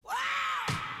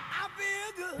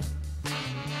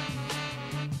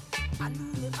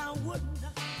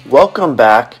Welcome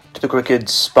back to the Crooked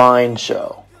Spine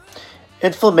Show.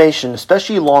 Inflammation,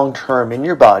 especially long-term in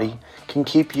your body, can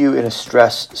keep you in a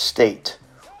stress state,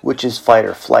 which is fight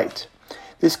or flight.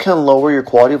 This can lower your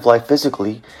quality of life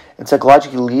physically and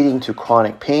psychologically, leading to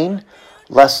chronic pain,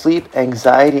 less sleep,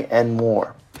 anxiety, and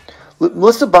more.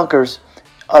 Melissa Bunkers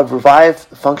of Revive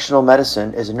Functional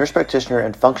Medicine is a nurse practitioner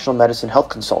and functional medicine health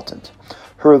consultant.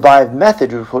 Her Revive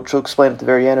method, which we'll explain at the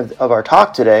very end of our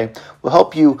talk today, will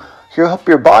help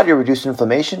your body reduce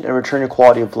inflammation and return your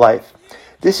quality of life.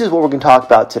 This is what we're going to talk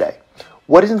about today.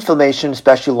 What is inflammation,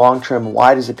 especially long-term, and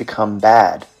why does it become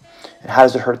bad? And how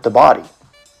does it hurt the body?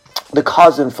 The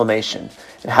cause of inflammation,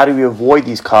 and how do we avoid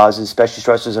these causes, especially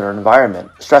stressors in our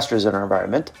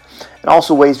environment, and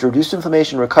also ways to reduce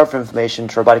inflammation, recover from inflammation,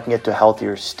 so our body can get to a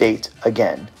healthier state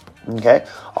again. Okay.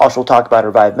 Also, we'll talk about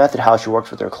her Revive method, how she works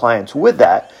with her clients with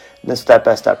that, and the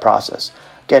step-by-step process.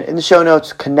 Again, in the show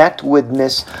notes, connect with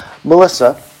Miss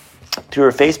Melissa through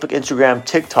her Facebook, Instagram,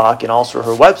 TikTok, and also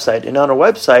her website. And on her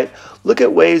website, look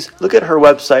at her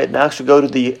website and actually go to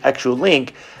the actual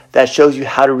link that shows you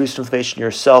how to reduce inflammation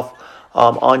yourself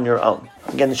on your own.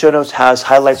 Again, the show notes has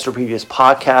highlights to previous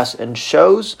podcasts and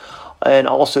shows, and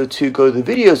also to go to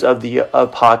the videos of the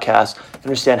podcast,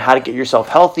 understand how to get yourself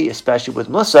healthy, especially with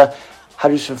Melissa, how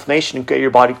to reduce inflammation and get your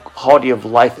body quality of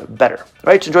life better. All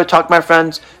right, so enjoy talking, my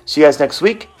friends. See you guys next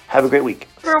week. Have a great week.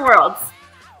 For worlds.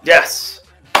 Yes.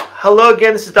 Hello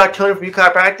again. This is Dr. Tony from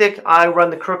Chiropractic. I run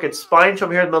the Crooked Spine Show.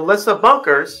 I'm here with Melissa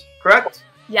Bunkers, correct?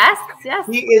 Yes.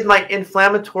 She is my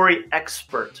inflammatory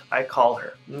expert, I call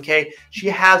her. Okay. She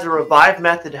has a Revive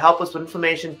method to help us with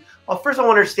inflammation. Well, first I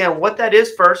want to understand what that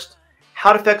is first,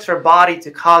 how it affects our body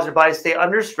to cause our body to stay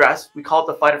under stress. We call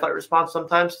it the fight or flight response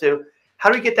sometimes too. How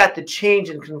do we get that to change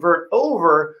and convert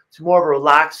over to more of a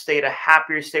relaxed state, a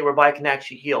happier state where our body can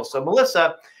actually heal? So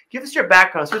Melissa, give us your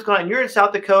background. So what's going on? You're in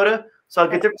South Dakota, so I'll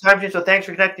get different time zones. So thanks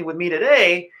for connecting with me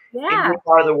today in your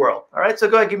part of the world. All right, so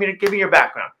go ahead, give me your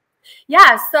background.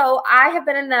 Yeah, so I have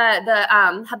been in the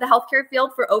healthcare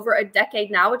field for over a decade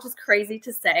now, which is crazy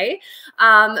to say.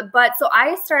 But so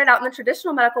I started out in the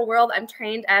traditional medical world. I'm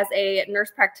trained as a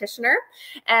nurse practitioner.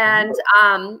 And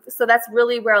so that's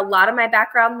really where a lot of my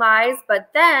background lies. But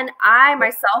then I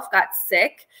myself got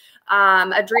sick.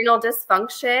 Adrenal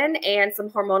dysfunction and some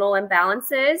hormonal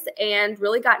imbalances, and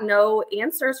really got no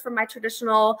answers from my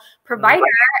traditional provider.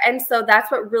 And so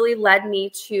that's what really led me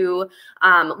to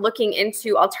looking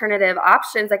into alternative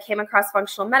options. I came across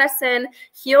functional medicine,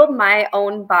 healed my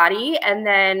own body, and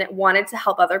then wanted to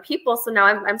help other people. So now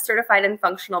I'm certified in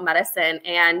functional medicine,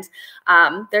 and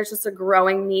there's just a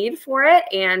growing need for it.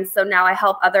 And so now I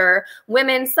help other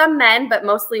women, some men, but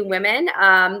mostly women,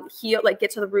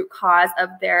 get to the root cause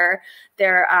of their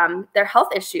health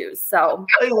issues. So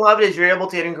what I love is you're able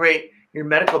to integrate your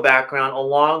medical background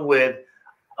along with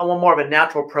more of a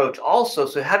natural approach also.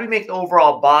 So how do we make the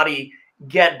overall body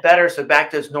get better? So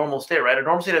back to its normal state, right? A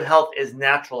normal state of health is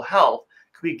natural health.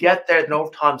 Could we get there and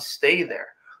over time stay there?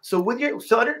 So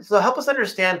so help us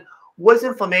understand, what is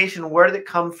inflammation? Where did it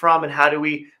come from? And how do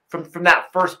we, from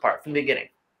that first part, from the beginning?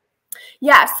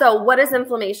 Yeah. So what is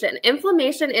inflammation?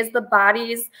 Inflammation is the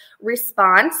body's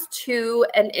response to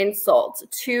an insult,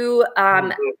 to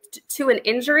an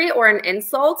injury or an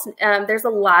insult. There's a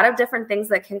lot of different things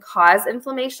that can cause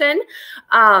inflammation.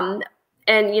 And,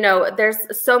 there's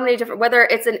so many different, whether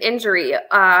it's an injury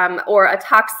or a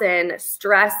toxin,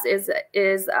 stress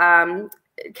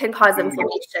can cause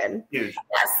inflammation. Huge.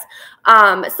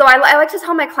 Yes. So I like to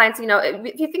tell my clients,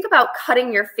 if you think about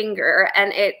cutting your finger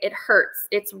and it hurts,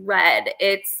 it's red,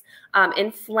 it's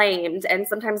inflamed, and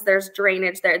sometimes there's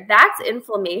drainage there, that's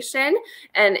inflammation.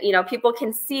 And, people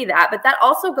can see that, but that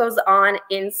also goes on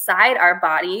inside our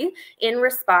body in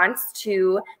response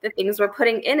to the things we're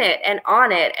putting in it and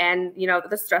on it, and,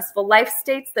 the stressful life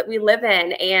states that we live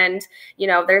in. And,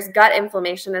 there's gut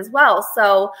inflammation as well.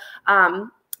 So,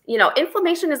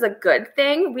 inflammation is a good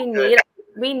thing.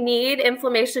 We need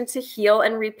inflammation to heal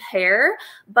and repair,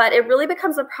 but it really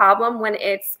becomes a problem when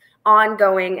it's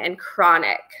ongoing and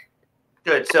chronic.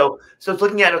 Good. So it's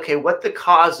looking at, okay, what the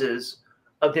causes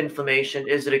of inflammation.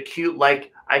 Is it acute,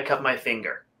 like I cut my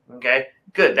finger? Okay,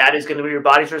 good. That is going to be your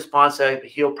body's response to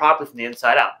heal properly from the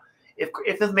inside out. If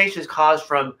inflammation is caused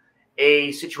from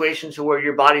a situation to where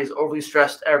your body is overly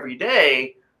stressed every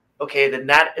day, okay, then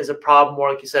that is a problem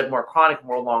more, like you said, more chronic,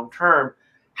 more long-term.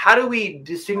 How do we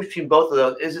distinguish between both of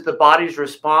those? Is it the body's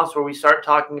response where we start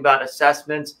talking about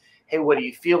assessments? Hey, what are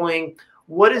you feeling?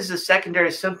 What is the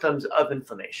secondary symptoms of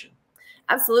inflammation?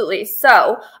 Absolutely.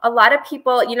 So a lot of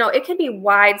people, it can be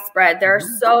widespread. There are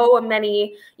so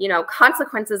many,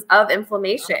 consequences of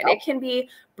inflammation. It can be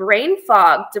brain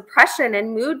fog, depression,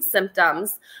 and mood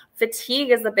symptoms. Fatigue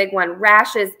is a big one,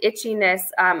 rashes, itchiness,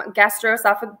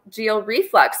 gastroesophageal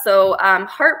reflux, so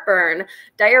heartburn,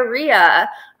 diarrhea.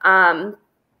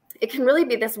 It can really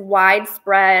be this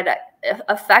widespread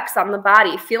effects on the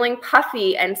body, feeling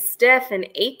puffy and stiff and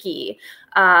achy.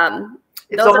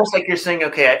 It's almost like you're saying,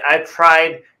 okay, I've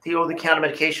tried the over-the-counter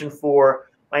medication for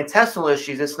my intestinal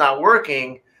issues. It's not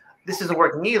working. This isn't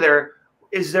working either.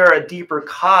 Is there a deeper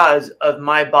cause of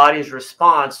my body's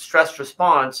response, stress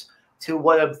response to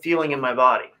what I'm feeling in my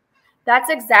body? That's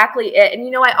exactly it.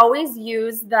 And, I always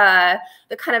use the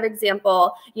kind of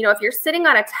example, if you're sitting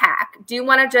on a tack, do you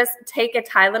want to just take a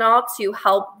Tylenol to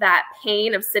help that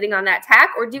pain of sitting on that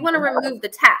tack? Or do you want to remove the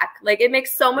tack? Like, it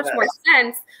makes so much more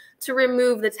sense to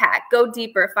remove the tack, go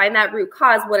deeper, find that root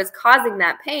cause. What is causing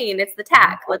that pain? It's the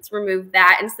tack. Let's remove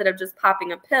that instead of just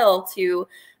popping a pill to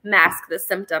mask the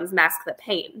symptoms, mask the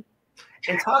pain.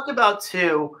 And talk about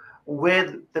too,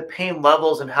 with the pain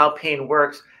levels and how pain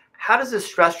works, how does the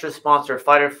stress response or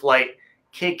fight or flight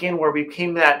kick in where we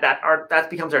became that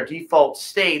becomes our default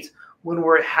state when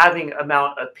we're having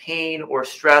amount of pain or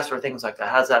stress or things like that?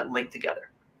 How does that link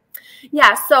together?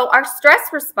 Yeah, so our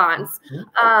stress response,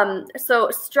 so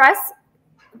stress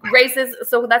raises,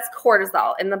 so that's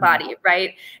cortisol in the body,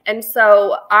 right? And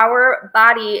so our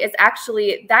body is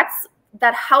actually,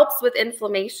 that helps with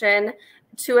inflammation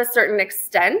to a certain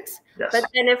extent. Yes. But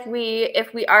then if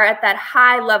we are at that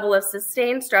high level of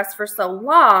sustained stress for so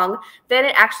long, then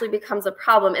it actually becomes a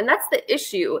problem. And that's the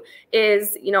issue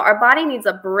is, our body needs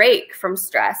a break from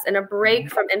stress and a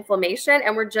break from inflammation.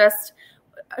 And we're just,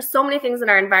 so many things in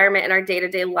our environment and our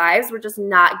day-to-day lives, we're just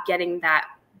not getting that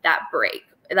break.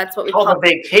 That's what we call a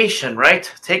vacation,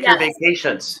 right? Take your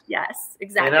vacations. Yes,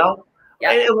 exactly.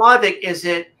 Yep. And a lot of it is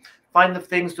find the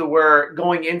things that we're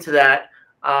going into that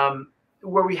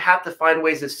where we have to find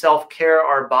ways to self-care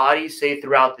our body, say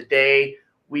throughout the day,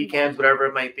 weekends, whatever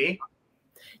it might be.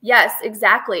 Yes,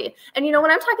 exactly. And, when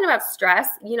I'm talking about stress,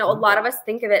 a lot of us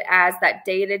think of it as that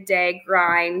day-to-day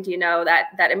grind,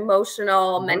 that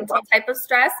emotional, mental type of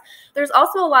stress. There's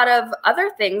also a lot of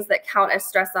other things that count as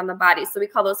stress on the body. So we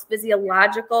call those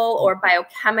physiological or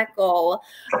biochemical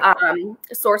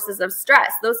sources of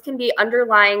stress. Those can be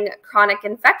underlying chronic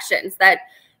infections that,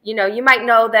 you might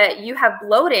know that you have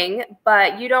bloating,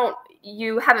 but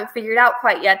you haven't figured out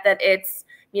quite yet that it's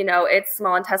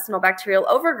small intestinal bacterial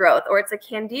overgrowth, or it's a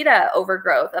candida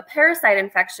overgrowth, a parasite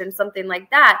infection, something like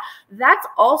that. That's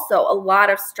also a lot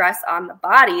of stress on the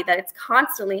body that it's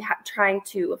constantly trying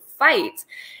to fight.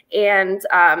 And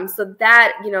so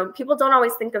that, people don't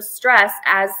always think of stress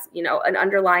as, an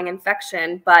underlying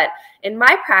infection. But in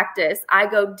my practice, I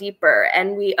go deeper.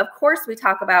 And we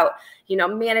talk about,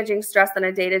 managing stress on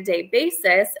a day-to-day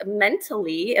basis,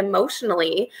 mentally,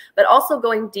 emotionally, but also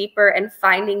going deeper and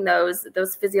finding those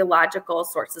physiological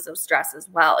sources of stress as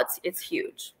well. It's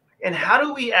huge. And how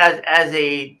do we, as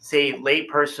a, say, lay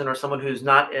person or someone who's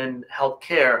not in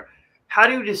healthcare, how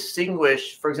do you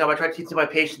distinguish, for example, I try to teach my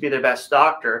patients to be their best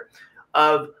doctor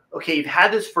of, okay, you've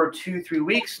had this for 2-3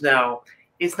 weeks now.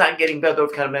 It's not getting better,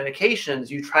 those kind of medications.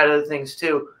 You tried other things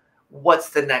too. What's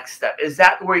the next step? Is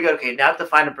that where you go, okay, now I have to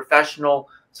find a professional,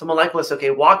 someone like Melissa,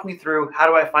 okay, walk me through, how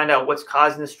do I find out what's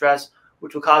causing the stress,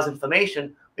 which will cause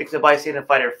inflammation, because the body's in a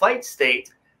fight or flight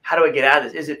state. How do I get out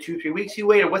of this? Is it 2-3 weeks you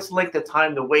wait, or what's the length of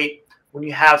time to wait when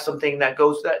you have something that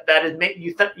goes, that is,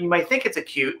 you might think it's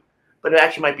acute, but it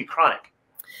actually might be chronic?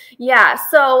 Yeah.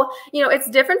 So, it's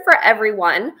different for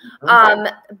everyone.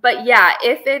 But yeah,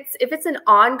 if it's an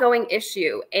ongoing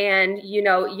issue and,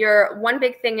 your one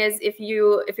big thing is if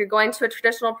you're going to a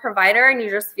traditional provider and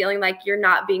you're just feeling like you're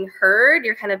not being heard,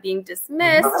 you're kind of being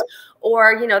dismissed,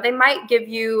 or, they might give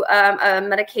you a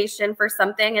medication for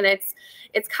something and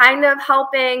it's kind of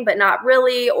helping, but not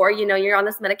really, or, you're on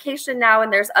this medication now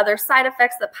and there's other side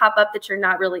effects that pop up that you're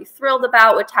not really thrilled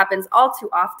about, which happens all too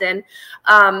often.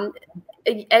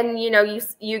 And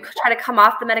you try to come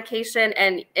off the medication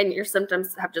and your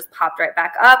symptoms have just popped right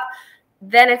back up,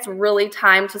 then it's really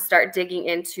time to start digging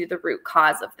into the root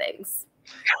cause of things.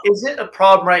 Is it a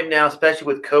problem right now, especially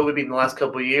with COVID being the last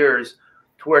couple of years,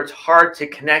 to where it's hard to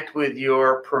connect with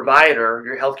your provider,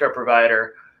 your healthcare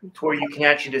provider, to where you can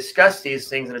actually discuss these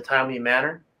things in a timely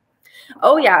manner?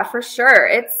 Oh yeah, for sure.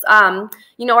 It's, our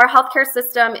healthcare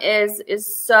system is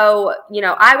so,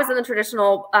 I was in the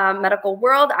traditional medical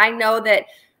world. I know that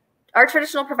our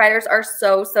traditional providers are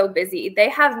so busy. They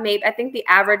have I think the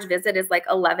average visit is like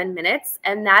 11 minutes.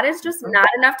 And that is just not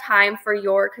enough time for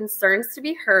your concerns to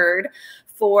be heard,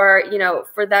 for,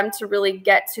 for them to really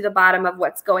get to the bottom of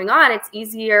what's going on. It's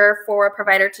easier for a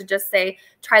provider to just say,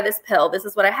 try this pill. This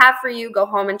is what I have for you. Go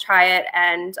home and try it.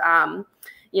 And,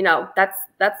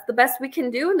 that's the best we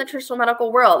can do in the traditional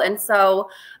medical world. And so,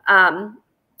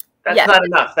 that's not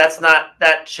enough.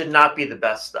 That should not be the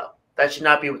best though. That should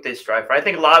not be what they strive for. I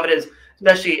think a lot of it is,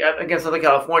 especially against Southern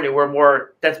California, we're a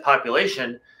more dense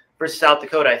population versus South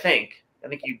Dakota. I think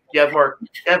you have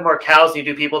more cows than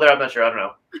you do people there. I'm not sure. I don't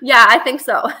know. Yeah, I think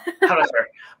so. I'm not sure.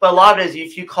 But a lot of it is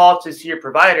if you call to see your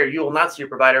provider, you will not see your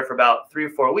provider for about 3 or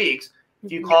 4 weeks.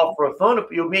 If you call for a phone,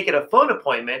 you'll make it a phone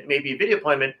appointment, maybe a video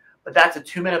appointment, but that's a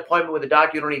 2-minute appointment with a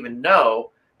doctor you don't even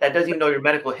know, that doesn't even know your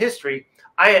medical history.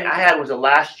 I had was a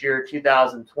last year,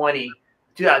 2020,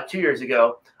 2 years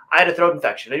ago. I had a throat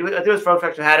infection. There was a throat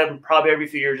infection. I had them probably every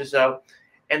few years or so.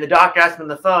 And the doctor asked me on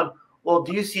the phone, well,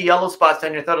 do you see yellow spots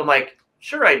on your throat? I'm like,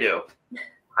 sure I do.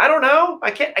 I don't know.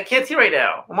 I can't see right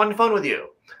now. I'm on the phone with you.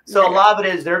 So a lot of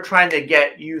it is they're trying to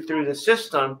get you through the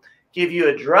system, give you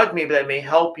a drug maybe that may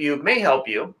help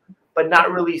you, but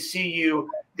not really see you.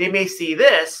 They may see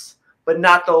this, but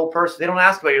not the whole person. They don't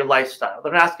ask about your lifestyle. They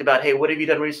don't ask about, hey, what have you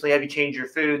done recently? Have you changed your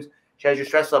foods? Has your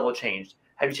stress level changed?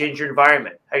 Have you changed your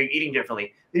environment? Are you eating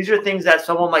differently? These are things that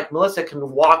someone like Melissa can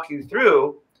walk you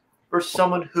through versus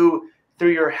someone who,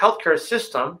 through your healthcare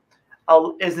system,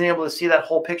 isn't able to see that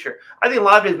whole picture. I think a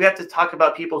lot of it is we have to talk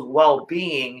about people's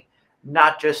well-being,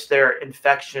 not just their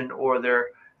infection or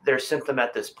their symptom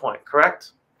at this point,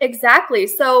 correct? Exactly.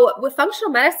 So with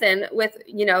functional medicine,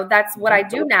 that's what I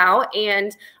do now.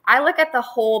 And I look at the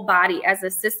whole body as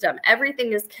a system.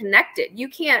 Everything is connected. You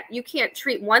can't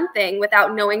treat one thing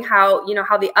without knowing how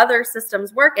the other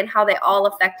systems work and how they all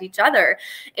affect each other.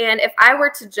 And if I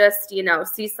were to just,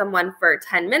 see someone for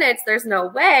 10 minutes, there's no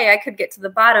way I could get to the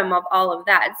bottom of all of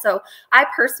that. So I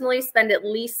personally spend at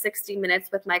least 60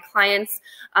 minutes with my clients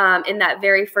in that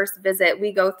very first visit.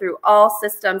 We go through all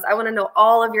systems. I want to know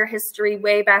all of your history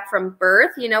way back from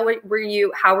birth.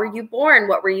 How were you born?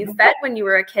 What were you fed when you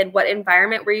were a kid? What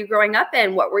environment were you growing up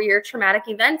in? What were your traumatic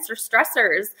events or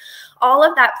stressors? All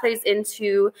of that plays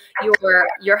into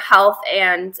your health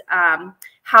and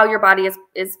how your body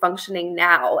is functioning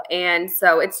now. And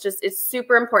so it's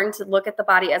super important to look at the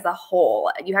body as a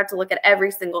whole. You have to look at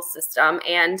every single system.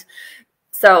 And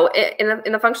so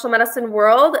in the functional medicine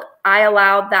world, I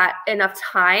allowed that enough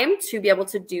time to be able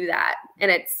to do that.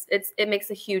 And it makes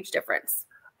a huge difference.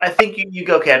 I think you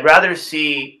go, okay, I'd rather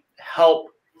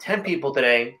help 10 people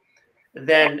today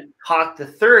than talk to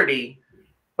 30,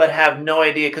 but have no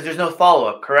idea because there's no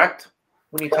follow-up, correct?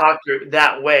 When you talk through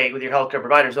that way with your healthcare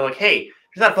providers, they're like, hey,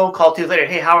 there's not a phone call 2 later.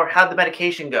 Hey, how'd the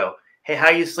medication go? Hey, how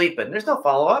you sleeping? There's no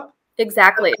follow-up.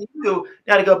 Exactly. You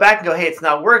now to go back and go, hey, it's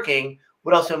not working.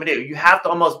 What else am I going to do? You have to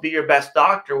almost be your best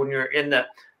doctor when you're in the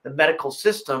medical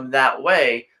system that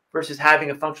way versus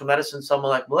having a functional medicine, someone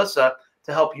like Melissa,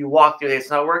 to help you walk through, hey,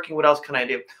 it's not working. What else can I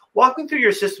do? Walk me through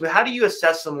your system. How do you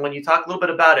assess someone? You talk a little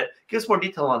bit about it. Give us more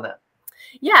detail on that.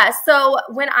 Yeah. So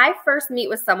when I first meet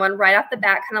with someone right off the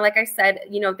bat, kind of like I said,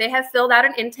 they have filled out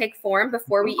an intake form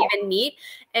before we even meet.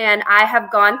 And I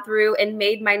have gone through and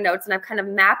made my notes and I've kind of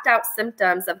mapped out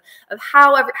symptoms of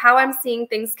how I'm seeing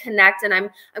things connect. And I'm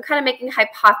kind of making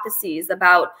hypotheses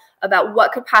about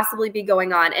what could possibly be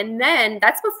going on. And then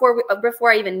that's before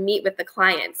I even meet with the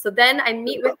client. So then I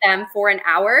meet with them for an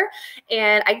hour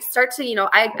and I start to,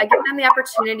 I give them the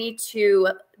opportunity to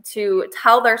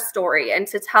tell their story and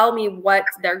to tell me what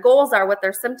their goals are, what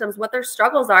their symptoms, what their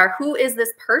struggles are. Who is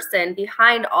this person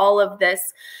behind all of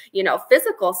this,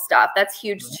 physical stuff? That's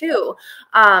huge too.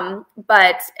 And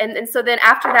so then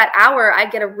after that hour, I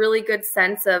get a really good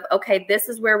sense of, okay, this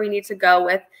is where we need to go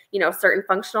with, certain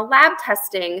functional lab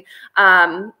testing.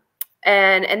 And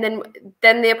then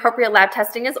the appropriate lab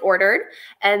testing is ordered.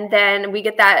 And then we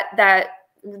get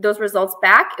those results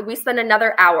back. We spend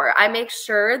another hour. I make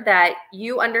sure that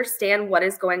you understand what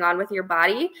is going on with your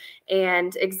body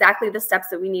and exactly the steps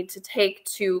that we need to take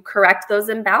to correct those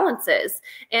imbalances.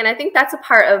 And I think that's a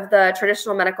part of the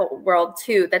traditional medical world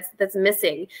too, that's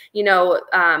missing.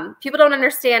 People don't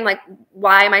understand, like,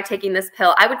 why am I taking this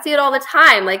pill? I would see it all the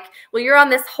time. Like, well, you're on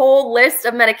this whole list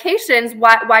of medications.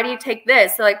 Why do you take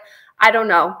this? So, like, I don't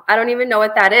know. I don't even know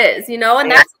what that is,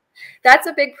 and that's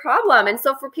a big problem. And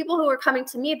so for people who are coming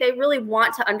to me, they really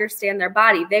want to understand their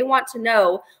body. They want to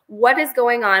know what is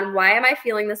going on, why am I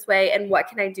feeling this way, and what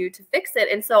can I do to fix it?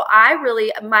 And so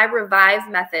my Revive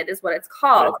method is what it's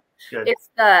called. Good. It's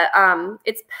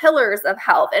it's pillars of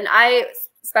health. And I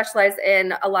specialize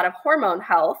in a lot of hormone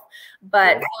health,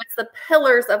 but so it's the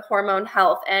pillars of hormone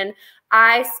health. And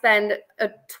I spend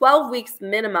 12 weeks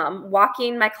minimum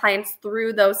walking my clients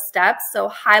through those steps. So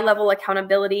high level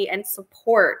accountability and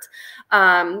support,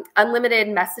 unlimited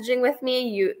messaging with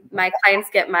me. My clients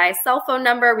get my cell phone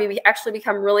number. We actually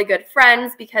become really good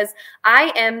friends because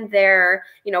I am their,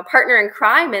 partner in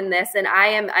crime in this. And I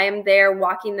am there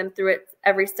walking them through it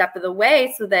every step of the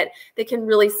way so that they can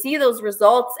really see those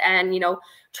results and,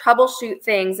 troubleshoot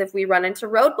things if we run into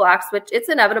roadblocks, which it's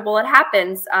inevitable. It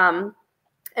happens.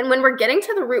 And when we're getting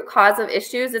to the root cause of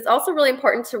issues, it's also really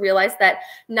important to realize that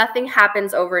nothing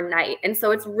happens overnight. And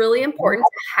so it's really important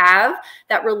to have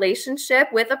that relationship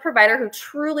with a provider who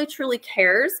truly, truly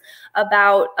cares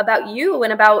about you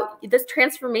and about this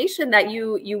transformation that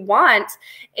you want,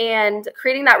 and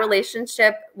creating that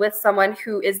relationship with someone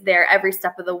who is there every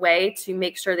step of the way to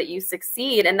make sure that you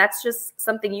succeed. And that's just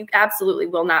something you absolutely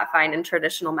will not find in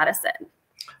traditional medicine.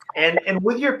 And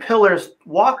with your pillars,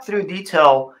 walk through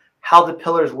detail how the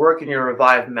pillars work in your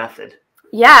Revive method.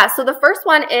 Yeah. So the first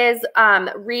one is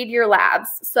read your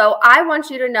labs. So I want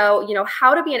you to know,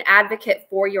 how to be an advocate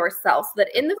for yourself so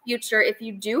that in the future, if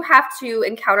you do have to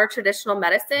encounter traditional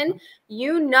medicine,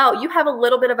 you have a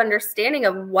little bit of understanding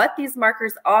of what these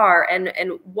markers are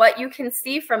and what you can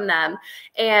see from them.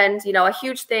 And, a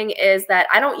huge thing is that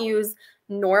I don't use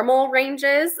normal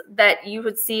ranges that you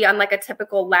would see on like a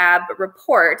typical lab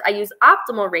report. I use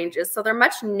optimal ranges. So they're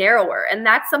much narrower. And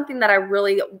that's something that I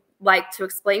really like to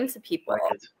explain to people.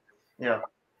 Yeah.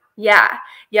 Yeah.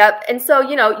 Yep. And so,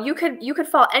 you could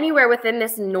fall anywhere within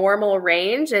this normal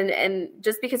range, and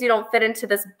just because you don't fit into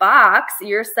this box,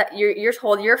 you're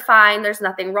told you're fine. There's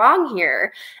nothing wrong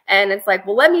here. And it's like,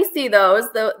 well, let me see those.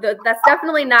 That's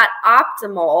definitely not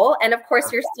optimal. And of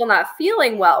course, you're still not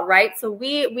feeling well, right? So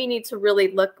we need to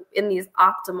really look in these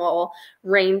optimal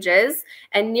ranges.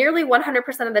 And nearly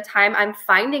 100% of the time, I'm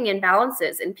finding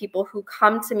imbalances in people who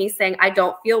come to me saying, I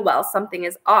don't feel well, something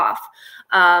is off,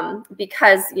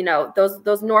 because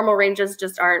those normal ranges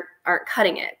just aren't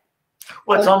cutting it.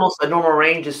 Well, it's almost a normal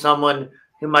range is someone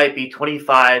who might be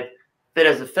 25, fit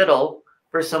as a fiddle,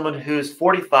 versus someone who's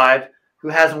 45 who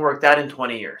hasn't worked out in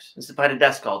 20 years and sits behind a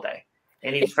desk all day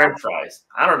and eats French fries.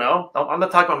 I don't know. I'm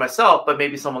not talking about myself, but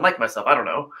maybe someone like myself. I don't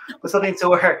know. But something to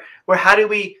where how do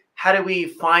we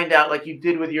find out, like you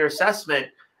did with your assessment,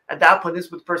 at that point, this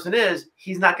is what the person is.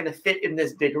 He's not going to fit in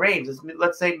this big range.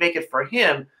 Let's say make it for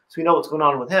him so we know what's going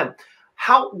on with him.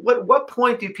 What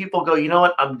point do people go, you know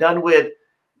what, I'm done with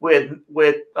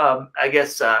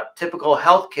typical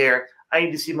healthcare. I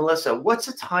need to see Melissa. What's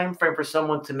the time frame for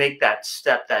someone to make that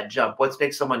step, that jump? What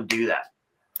makes someone do that?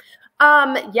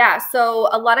 Yeah. So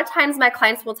a lot of times my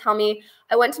clients will tell me,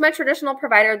 I went to my traditional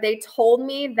provider. They told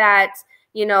me that,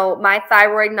 my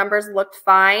thyroid numbers looked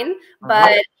fine,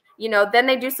 but then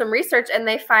they do some research and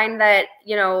they find that,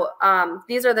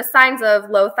 these are the signs of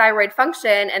low thyroid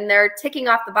function, and they're ticking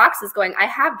off the boxes going, I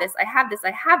have this, I have this,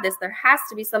 I have this. There has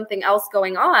to be something else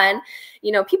going on.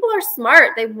 People are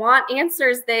smart. They want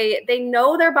answers. They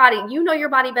know their body. You know your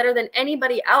body better than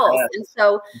anybody else. Yes. And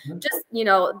so just,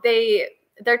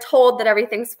 they're told that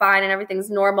everything's fine and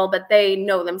everything's normal, but they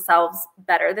know themselves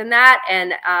better than that.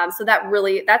 And so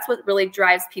that's what really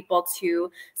drives people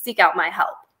to seek out my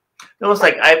help. Almost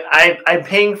like I'm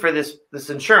paying for this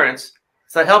insurance.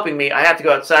 It's not helping me. I have to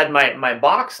go outside my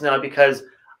box now because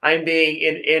I'm being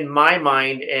in my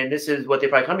mind, and this is what they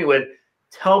probably come to me with.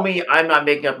 Tell me I'm not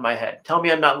making up my head. Tell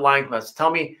me I'm not lying to myself.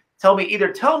 Tell me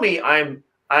I'm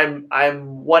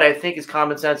what I think is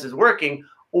common sense is working,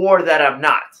 or that I'm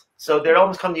not. So they're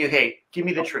almost come to you, hey, give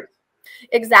me the truth.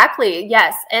 Exactly.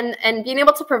 Yes. And being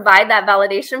able to provide that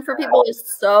validation for people is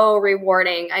so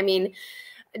rewarding. I mean,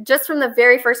 just from the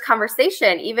very first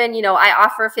conversation, even, I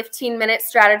offer 15-minute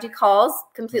strategy calls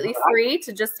completely free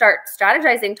to just start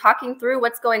strategizing, talking through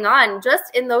what's going on.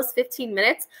 Just in those 15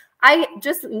 minutes,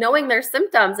 just knowing their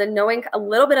symptoms and knowing a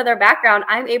little bit of their background,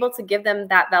 I'm able to give them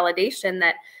that validation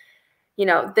that,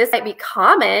 this might be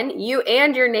common. You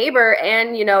and your neighbor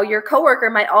and, your coworker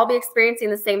might all be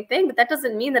experiencing the same thing, but that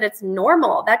doesn't mean that it's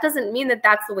normal. That doesn't mean that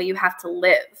that's the way you have to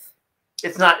live.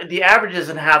 It's not, the average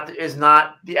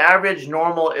the average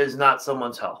normal is not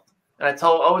someone's health. And I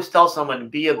always tell someone,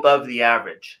 be above the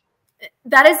average.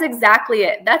 That is exactly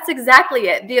it. That's exactly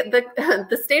it.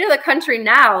 The state of the country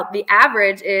now, the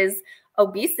average is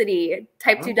obesity,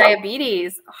 type 2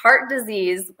 diabetes, heart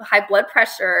disease, high blood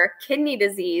pressure, kidney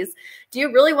disease. Do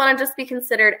you really want to just be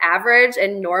considered average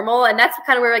and normal? And that's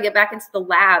kind of where I get back into the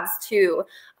labs too.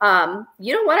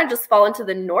 You don't want to just fall into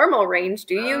the normal range,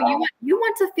 do you? You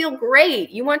want to feel great.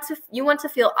 You want to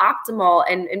feel optimal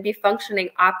and be functioning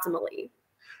optimally.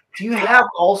 Do you have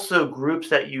also groups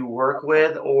that you work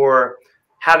with, or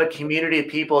have a community of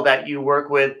people that you work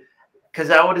with? Because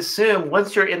I would assume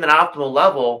once you're in an optimal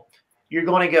level, you're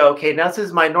going to go, okay, now this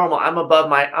is my normal. I'm above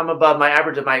my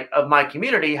average of my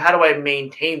community. How do I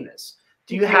maintain this?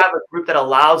 Do you have a group that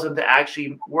allows them to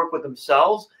actually work with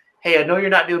themselves? Hey, I know you're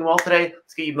not doing well today.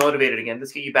 Let's get you motivated again.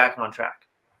 Let's get you back on track.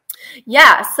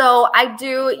 Yeah, so I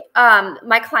do,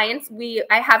 my clients,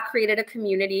 I have created a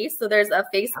community. So there's a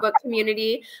Facebook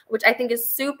community, which I think is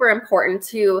super important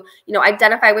to,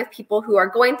 identify with people who are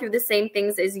going through the same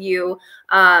things as you,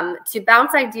 to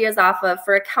bounce ideas off of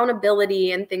for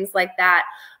accountability and things like that.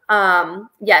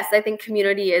 Yes, I think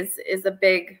community is a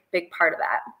big part of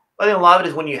that. I think a lot of it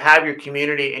is when you have your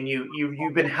community and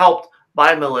you've been helped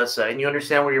by Melissa and you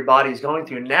understand where your body is going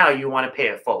through. Now you want to pay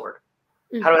it forward.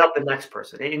 How to help the next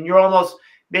person. And you're almost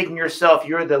making yourself,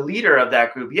 you're the leader of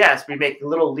that group. Yes, we make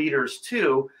little leaders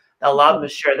too that allow them to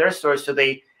share their stories. So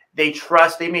they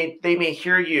trust, they may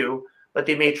hear you, but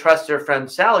they may trust their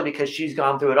friend Sally because she's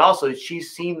gone through it also.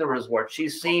 She's seen the resort.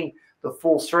 She's seen the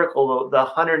full circle, the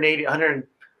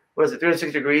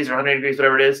 360 degrees or 180 degrees,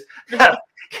 whatever it is,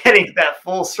 getting that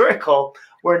full circle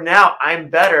where now I'm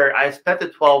better. I spent the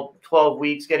 12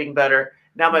 weeks getting better.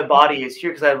 Now my body is here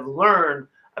because I've learned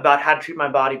about how to treat my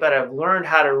body better. I've learned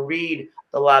how to read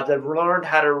the labs. I've learned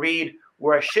how to read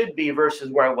where I should be versus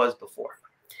where I was before.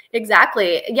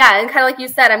 Exactly. Yeah. And kind of like you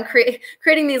said, I'm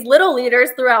creating these little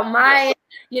leaders throughout my,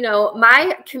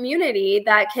 my community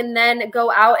that can then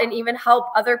go out and even help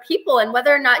other people. And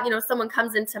whether or not, someone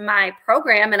comes into my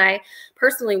program and I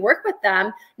personally work with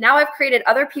them, now I've created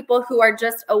other people who are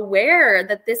just aware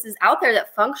that this is out there,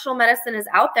 that functional medicine is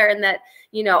out there, and that,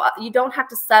 you don't have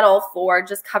to settle for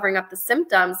just covering up the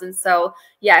symptoms. And so,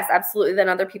 yes, absolutely. Then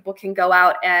other people can go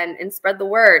out and spread the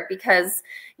word because,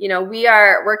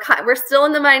 we're still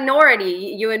in the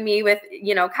minority, you and me, with,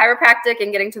 chiropractic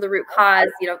and getting to the root cause.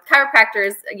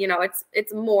 Chiropractors,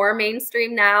 it's more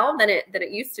mainstream now than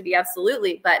it used to be.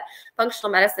 Absolutely. But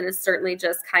functional medicine is certainly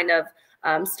just kind of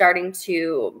starting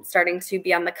to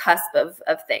be on the cusp of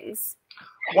things.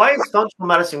 Why is functional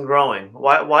medicine growing?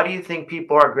 Why do you think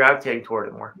people are gravitating toward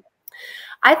it more?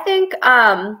 I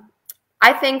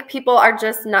think people are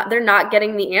just they're not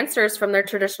getting the answers from their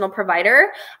traditional provider.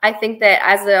 I think that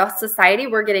as a society,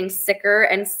 we're getting sicker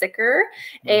and sicker,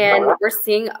 and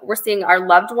we're seeing our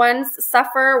loved ones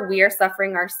suffer. We are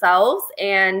suffering ourselves,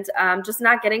 and just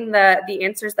not getting the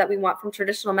answers that we want from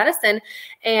traditional medicine.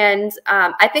 And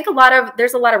I think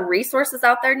there's a lot of resources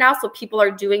out there now. So people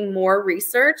are doing more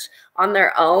research on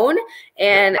their own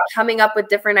and coming up with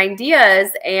different ideas.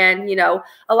 And,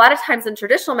 a lot of times in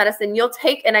traditional medicine, you'll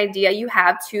take an idea you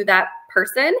have to that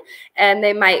person and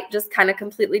they might just kind of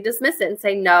completely dismiss it and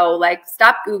say, no, like,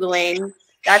 stop Googling.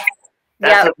 That's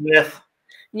a myth.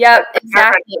 Yeah,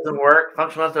 exactly. It doesn't work.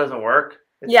 Functional medicine doesn't work.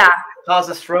 It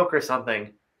causes a stroke or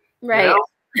something. Right.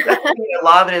 A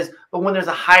lot of it is, but when there's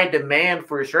a high demand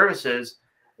for your services,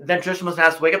 then traditional medicine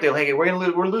has to wake up. They're like, hey,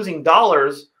 we're losing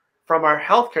dollars from our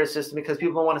healthcare system because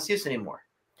people don't want to see us anymore.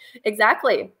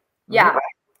 Exactly. Yeah.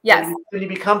 Yes. When you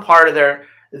become part of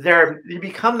you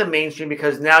become the mainstream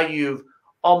because now you've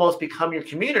almost become your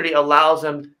community allows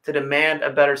them to demand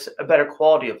a better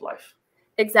quality of life.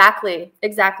 Exactly. I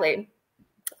think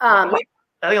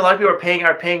a lot of people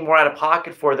are paying more out of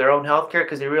pocket for their own healthcare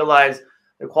because they realize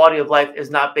the quality of life is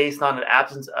not based on an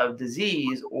absence of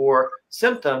disease or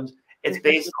symptoms. It's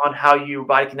based on how your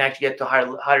body can actually get to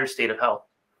a higher state of health.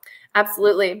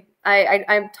 Absolutely.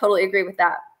 I totally agree with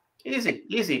that.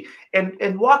 Easy.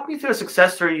 And walk me through a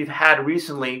success story you've had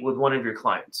recently with one of your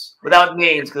clients without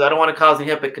names, because I don't want to cause any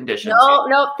HIPAA conditions.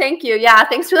 No, thank you. Yeah,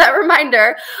 thanks for that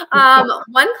reminder.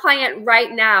 One client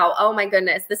right now, oh my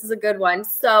goodness, this is a good one.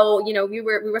 So, we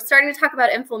were starting to talk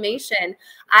about inflammation.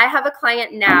 I have a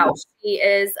client now. She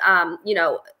is,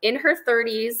 in her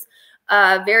 30s.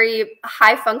 Very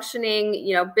high functioning,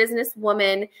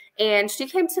 businesswoman. And she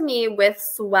came to me with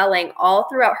swelling all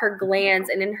throughout her glands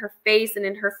and in her face and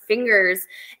in her fingers.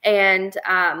 And,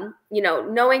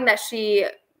 knowing that she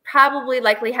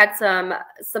likely had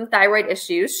some thyroid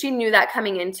issues. She knew that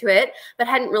coming into it, but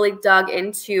hadn't really dug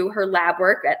into her lab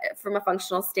work from a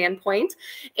functional standpoint.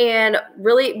 And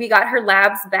really, we got her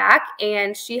labs back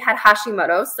and she had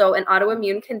Hashimoto's, so an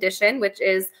autoimmune condition, which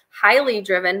is highly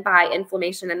driven by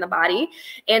inflammation in the body.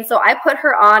 And so I put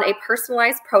her on a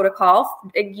personalized protocol,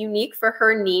 unique for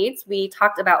her needs. We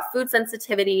talked about food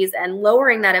sensitivities and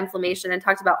lowering that inflammation and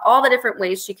talked about all the different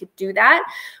ways she could do that.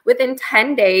 Within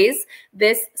 10 days,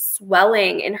 this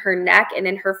swelling in her neck and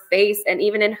in her face and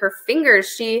even in her fingers,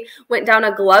 she went down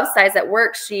a glove size at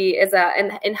work. She is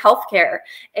in healthcare.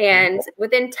 And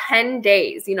within 10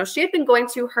 days, you know, she had been going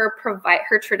to her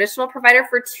traditional provider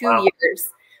for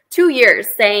 2 years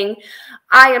saying,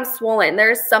 I am swollen.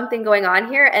 There's something going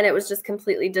on here. And it was just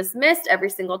completely dismissed every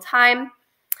single time.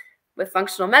 With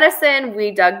functional medicine,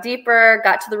 we dug deeper,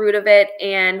 got to the root of it.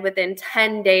 And within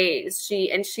 10 days, she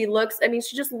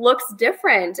just looks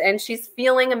different and she's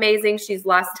feeling amazing. She's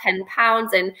lost 10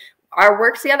 pounds and our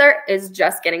work together is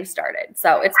just getting started.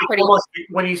 So it's pretty almost,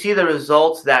 when you see the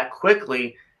results that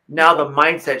quickly, now the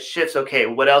mindset shifts. Okay,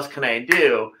 what else can I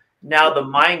do? Now the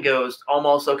mind goes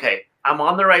almost, okay, I'm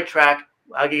on the right track.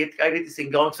 I get this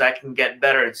thing going so I can get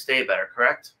better and stay better,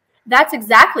 correct? That's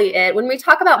exactly it. When we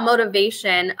talk about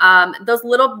motivation, those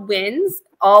little wins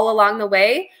all along the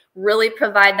way really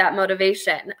provide that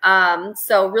motivation.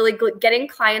 So really getting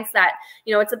clients that,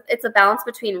 you know, it's a balance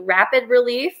between rapid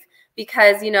relief,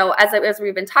 because, you know, as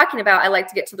we've been talking about, I like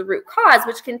to get to the root cause,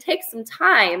 which can take some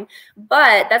time,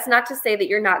 but that's not to say that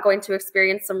you're not going to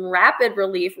experience some rapid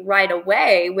relief right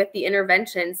away with the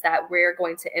interventions that we're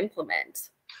going to implement.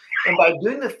 And by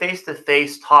doing the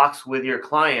face-to-face talks with your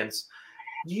clients,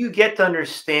 do you get to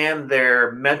understand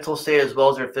their mental state as well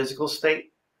as their physical state?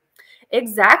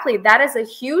 Exactly. That is a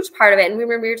huge part of it. And when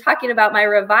we were talking about my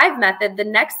Revive method, the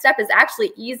next step is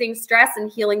actually easing stress and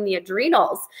healing the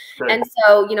adrenals. Right. And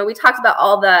so, you know, we talked about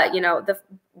all the, you know, the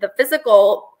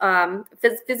physical,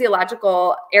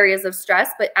 physiological areas of stress,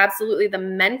 but absolutely the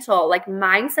mental, like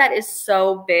mindset is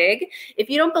so big. If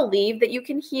you don't believe that you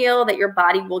can heal, that your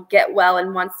body will get well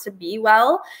and wants to be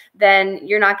well, then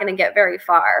you're not going to get very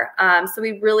far. So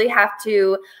we really have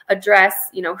to address,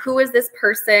 you know, who is this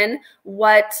person?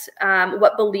 What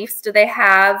beliefs do they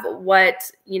have?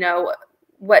 What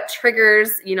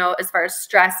triggers, you know, as far as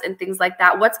stress and things like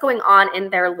that, what's going on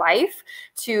in their life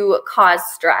to cause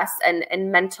stress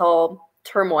and mental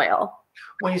turmoil.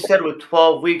 When you said with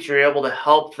 12 weeks, you're able to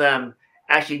help them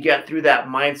actually get through that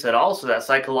mindset, also that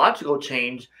psychological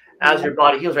change as your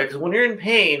body heals, right? Because when you're in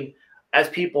pain, as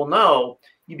people know,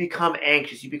 you become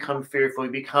anxious, you become fearful,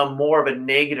 you become more of a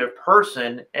negative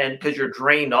person. And because you're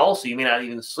drained also, you may not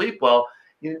even sleep well.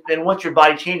 Then once your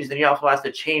body changes, then you also have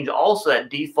to change also that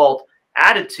default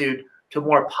attitude to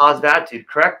more positive attitude,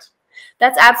 correct?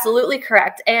 That's absolutely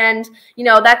correct. And, you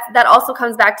know, that also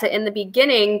comes back to, in the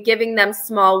beginning, giving them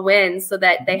small wins so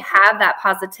that they have that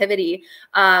positivity.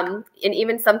 And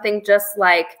even something just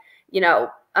like, you know,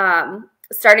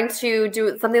 starting to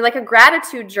do something like a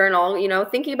gratitude journal, you know,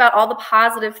 thinking about all the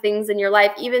positive things in your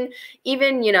life, even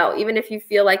if you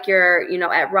feel like you're, you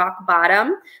know, at rock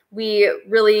bottom, we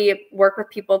really work with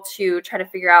people to try to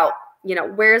figure out, you know,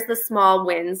 where's the small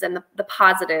wins and the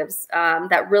positives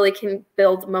that really can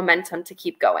build momentum to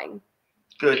keep going.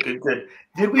 Good.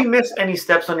 Did we miss any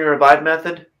steps on your Revive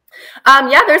method?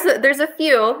 Yeah, there's a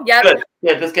few. Yep. Good.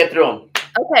 Yeah, let's get through them.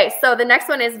 Okay, so the next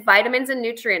one is vitamins and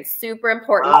nutrients. Super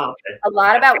important. Okay. A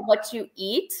lot about what you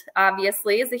eat,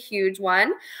 obviously, is a huge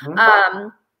one. Mm-hmm.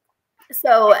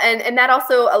 So, and that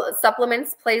also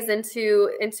supplements plays into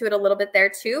it a little bit there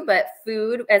too. But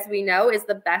food, as we know, is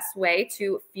the best way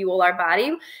to fuel our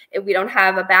body. If we don't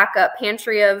have a backup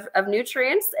pantry of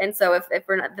nutrients, and so if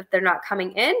they're not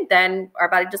coming in, then our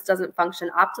body just doesn't function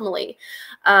optimally.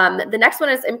 The next one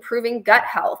is improving gut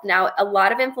health. Now, a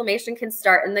lot of inflammation can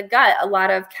start in the gut. A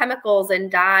lot of chemicals and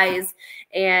dyes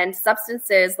and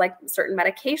substances, like certain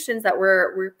medications that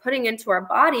we're putting into our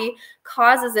body,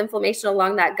 causes inflammation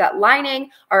along that gut lining.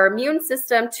 Our immune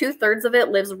system, 2/3 of it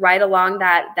lives right along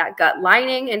that gut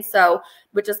lining. And so,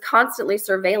 which is constantly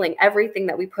surveilling everything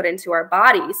that we put into our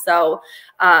body. So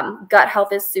gut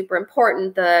health is super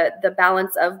important, the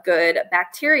balance of good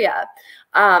bacteria.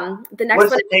 The next what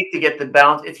does it take to get the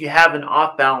balance? If you have an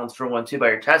off balance for one too by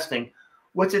your testing,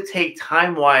 what's it take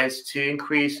time-wise to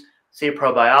increase, say,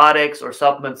 probiotics or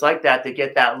supplements like that to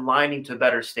get that lining to a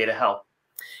better state of health?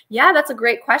 Yeah, that's a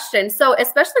great question. So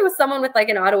especially with someone with like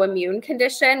an autoimmune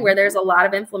condition where there's a lot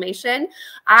of inflammation,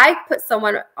 I put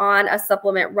someone on a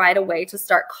supplement right away to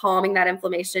start calming that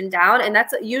inflammation down. And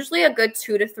that's usually a good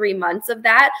 2 to 3 months of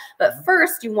that. But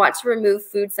first, you want to remove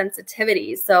food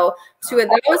sensitivities. So Two of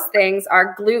those things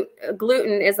are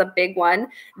gluten is a big one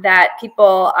that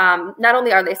people, not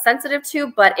only are they sensitive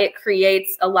to, but it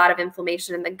creates a lot of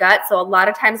inflammation in the gut. So a lot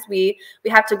of times we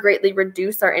have to greatly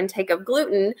reduce our intake of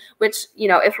gluten, which, you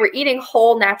know, if we're eating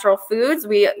whole natural foods,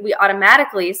 we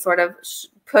automatically sort of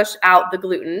push out the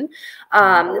gluten.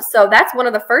 So that's one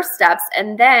of the first steps.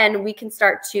 And then we can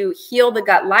start to heal the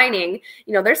gut lining.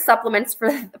 You know, there's supplements for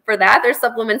that. There's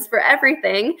supplements for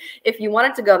everything if you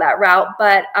wanted to go that route.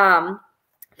 But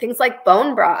things like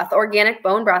bone broth, organic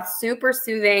bone broth, super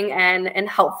soothing and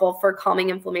helpful for calming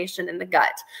inflammation in the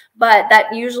gut. But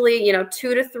that usually, you know,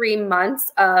 2 to 3 months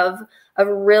of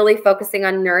really focusing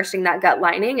on nourishing that gut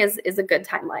lining is a good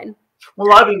timeline. Well,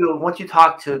 a lot of people, once you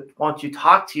talk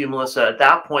to you, Melissa, at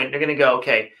that point, they're going to go,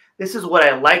 okay, this is what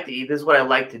I like to eat. This is what I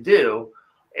like to do,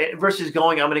 versus I'm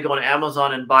going to go on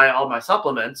Amazon and buy all my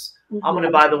supplements. Mm-hmm. I'm going to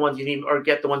buy the ones you need or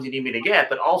get the ones you need me to get,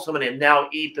 but also I'm going to now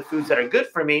eat the foods that are good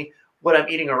for me, what I'm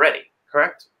eating already.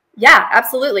 Correct? Yeah,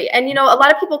 absolutely. And, you know, a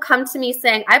lot of people come to me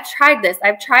saying, I've tried this,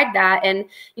 I've tried that. And,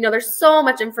 you know, there's so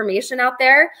much information out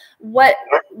there. What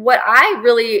I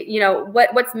really, you know,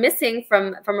 what's missing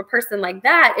from a person like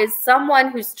that is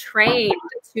someone who's trained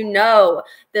to know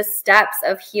the steps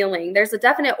of healing. There's a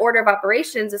definite order of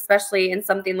operations, especially in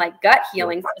something like gut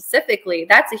healing specifically.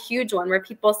 That's a huge one where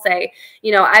people say,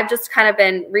 you know, I've just kind of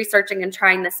been researching and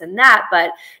trying this and that,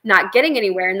 but not getting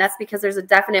anywhere. And that's because there's a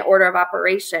definite order of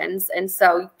operations. And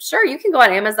so sure, you can go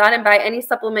on Amazon and buy any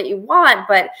supplement you want,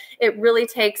 but it really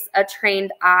takes a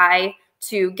trained eye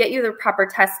to get you the proper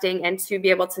testing and to be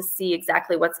able to see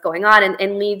exactly what's going on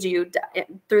and lead you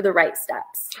through the right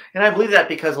steps. And I believe that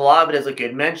because a lot of it is, like you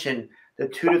had mentioned, the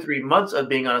 2 to 3 months of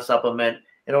being on a supplement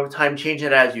and over time changing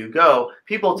it as you go.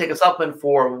 People take a supplement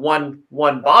for one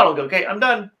bottle and go, okay, I'm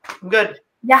done. I'm good.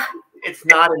 Yeah. It's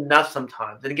not enough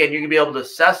sometimes. And again, you're going to be able to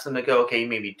assess them and go, okay,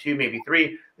 maybe 2, maybe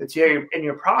 3. Let's see how in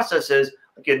your processes,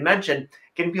 like you had mentioned,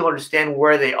 getting people to understand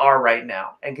where they are right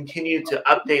now and continue to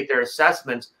update their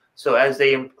assessments. So as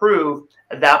they improve,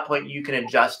 at that point, you can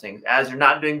adjust things. As they're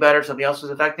not doing better, something else is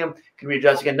affecting them, can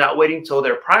readjust again, not waiting until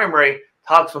their primary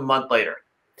talks a month later.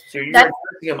 So you're adjusting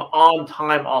them on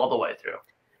time all the way through.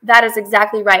 That is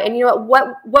exactly right. And you know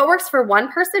what works for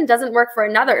one person doesn't work for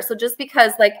another. So just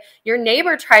because like your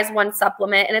neighbor tries one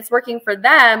supplement and it's working for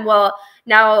them, well,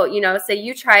 now, you know, say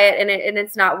you try it and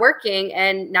it's not working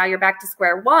and now you're back to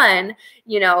square one,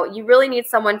 you know, you really need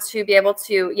someone to be able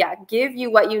to, give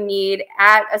you what you need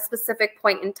at a specific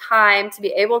point in time to be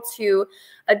able to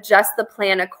adjust the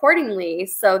plan accordingly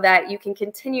so that you can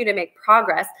continue to make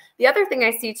progress. The other thing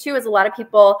I see too is a lot of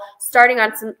people starting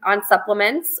on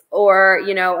supplements or,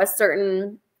 you know, a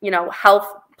certain, you know, health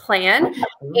plan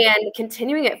and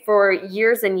continuing it for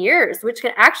years and years, which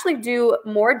can actually do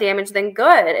more damage than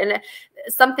good. And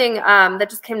something that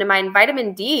just came to mind,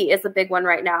 vitamin D is a big one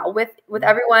right now with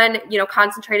everyone, you know,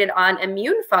 concentrated on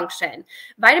immune function.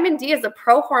 Vitamin D is a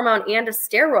pro-hormone and a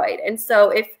steroid. And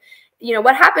so if, you know,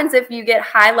 what happens if you get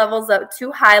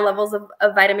too high levels of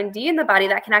vitamin D in the body,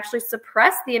 that can actually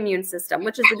suppress the immune system,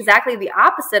 which is exactly the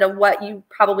opposite of what you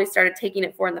probably started taking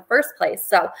it for in the first place.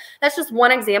 So that's just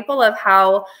one example of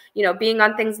how, you know, being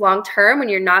on things long term when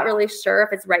you're not really sure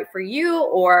if it's right for you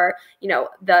or, you know,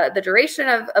 the duration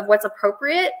of what's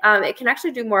appropriate, it can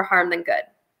actually do more harm than good.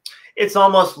 It's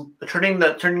almost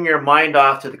turning your mind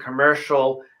off to the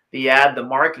commercial, the ad, the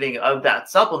marketing of that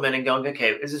supplement and going,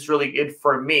 okay, is this really good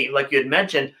for me? Like you had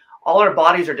mentioned, all our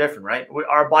bodies are different, right?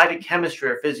 Our body chemistry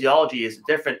or physiology is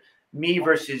different. Me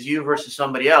versus you versus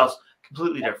somebody else,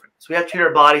 completely different. So we have to treat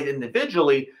our bodies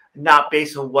individually, not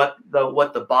based on what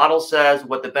the bottle says,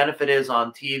 what the benefit is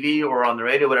on TV or on the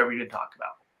radio, whatever you can talk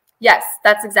about. Yes,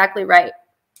 that's exactly right.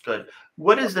 Good.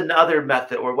 What is the other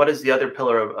method or what is the other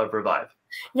pillar of Revive?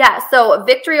 Yeah, so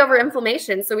victory over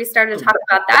inflammation. So we started to talk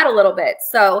about that a little bit.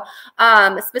 So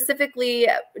specifically,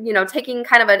 you know, taking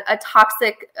kind of a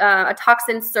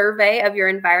toxin survey of your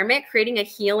environment, creating a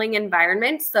healing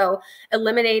environment. So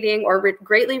eliminating or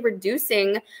greatly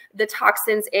reducing the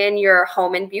toxins in your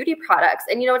home and beauty products.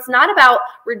 And, you know, it's not about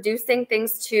reducing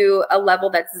things to a level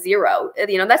that's zero.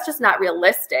 You know, that's just not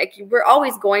realistic. We're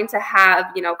always going to have,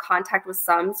 you know, contact with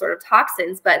some sort of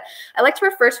toxins, but I like to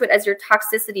refer to it as your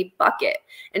toxicity bucket.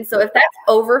 And so if that's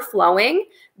overflowing,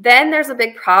 then there's a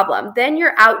big problem. Then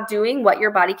you're outdoing what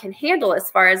your body can handle as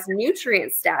far as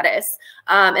nutrient status.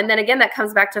 And then again, that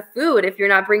comes back to food. If you're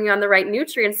not bringing on the right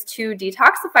nutrients to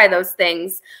detoxify those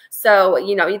things. So,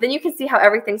 you know, then you can see how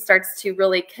everything starts to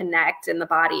really connect in the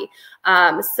body.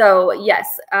 So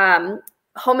yes,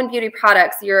 home and beauty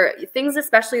products, your things,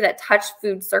 especially that touch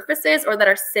food surfaces or that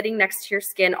are sitting next to your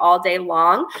skin all day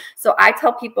long. So I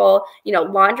tell people,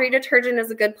 laundry detergent is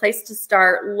a good place to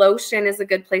start. Lotion is a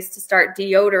good place to start.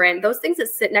 Deodorant, those things that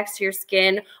sit next to your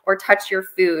skin or touch your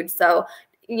food. So,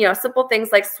 simple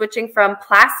things like switching from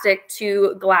plastic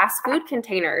to glass food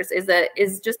containers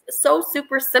is just so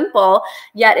super simple,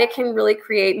 yet it can really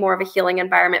create more of a healing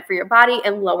environment for your body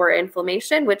and lower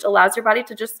inflammation, which allows your body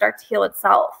to just start to heal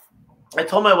itself. I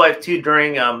told my wife too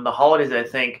during the holidays, I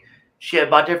think she had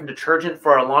bought different detergent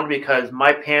for our laundry because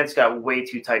my pants got way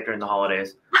too tight during the holidays.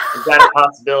 Is that a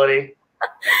possibility?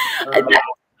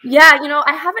 Yeah,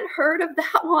 I haven't heard of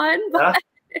that one, but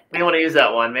may want to use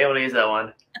that one.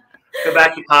 Go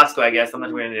back to Costco, I guess. I'm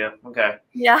not going to do. Okay.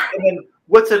 Yeah. And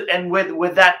then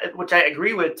with that, which I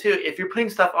agree with too, if you're putting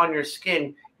stuff on your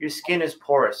skin is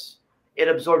porous. It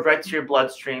absorbs right to your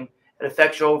bloodstream. It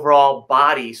affects your overall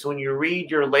body. So when you read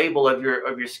your label of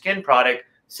your skin product,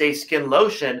 say skin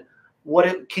lotion,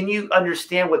 can you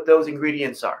understand what those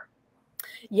ingredients are?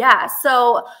 Yeah.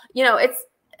 So, it's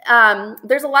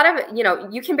there's a lot of,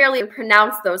 you can barely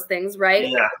pronounce those things, right?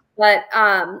 Yeah. But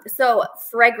so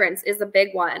fragrance is a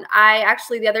big one. I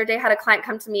actually the other day had a client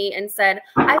come to me and said,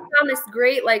 I found this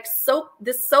great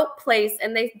this soap place,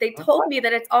 and they told me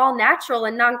that it's all natural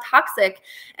and non-toxic.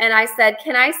 And I said,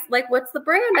 what's the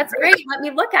brand? That's great. Let me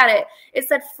look at it. It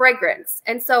said fragrance.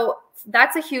 And so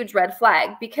that's a huge red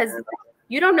flag because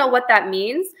you don't know what that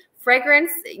means.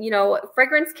 Fragrance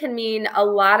can mean a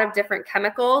lot of different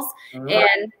chemicals,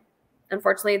 and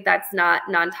unfortunately, that's not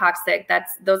non-toxic.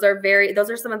 Those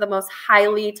are some of the most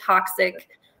highly toxic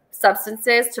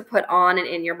substances to put on and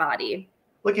in your body.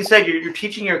 Like you said, you're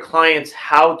teaching your clients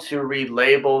how to read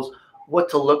labels, what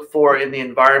to look for in the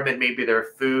environment, maybe their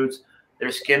foods,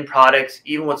 their skin products,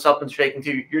 even what supplements you're taking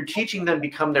too. You're teaching them to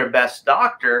become their best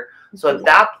doctor. So at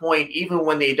that point, even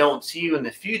when they don't see you in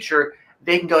the future,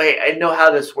 they can go, hey, I know how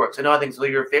this works. I know how things. So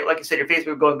like you said, your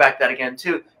Facebook, going back to that again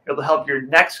too, it'll help your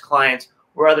next clients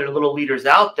or other little leaders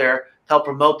out there to help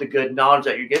promote the good knowledge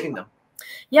that you're giving them.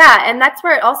 Yeah, and that's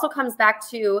where it also comes back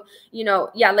to,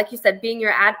 like you said, being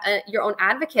your own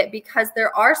advocate, because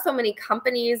there are so many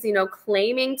companies,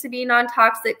 claiming to be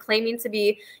non-toxic, claiming to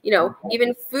be,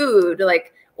 even food,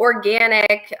 like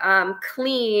organic,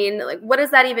 clean, like what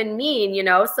does that even mean?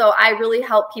 So I really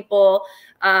help people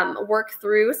work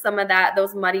through some of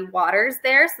those muddy waters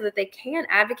there so that they can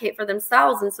advocate for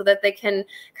themselves and so that they can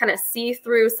kind of see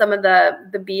through some of the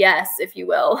BS, if you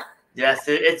will. Yes,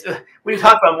 it's when you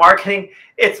talk about marketing,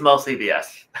 it's mostly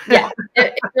BS. Yeah,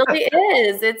 it really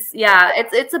is.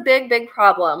 It's a big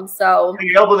problem. So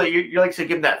you're able to you're like to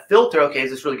give them that filter. Okay, is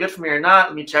this really good for me or not?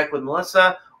 Let me check with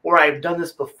Melissa. Or I've done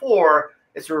this before.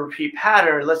 It's a repeat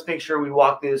pattern. Let's make sure we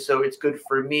walk through this so it's good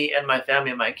for me and my family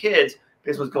and my kids.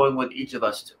 This was going with each of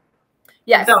us too.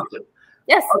 Yes.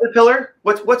 Yes. Other pillar.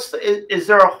 Is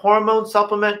there a hormone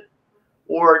supplement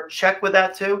or check with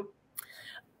that too?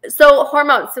 So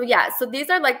hormones. So these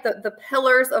are like the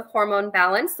pillars of hormone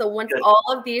balance. So once you get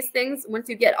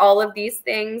all of these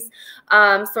things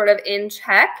sort of in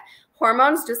check,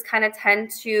 hormones just kind of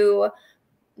tend to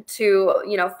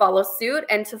follow suit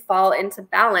and to fall into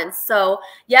balance. So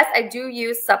yes, I do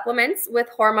use supplements with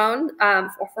hormone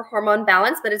for hormone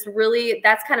balance, but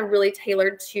that's kind of really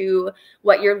tailored to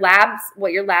what your labs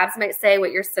might say,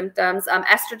 what your symptoms.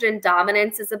 Estrogen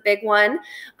dominance is a big one.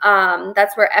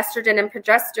 That's where estrogen and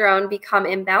progesterone become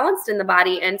imbalanced in the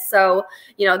body. And so,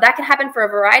 that can happen for a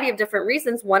variety of different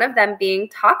reasons. One of them being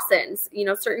toxins.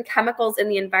 Certain chemicals in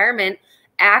the environment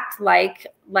act like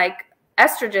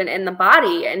estrogen in the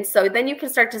body. And so then you can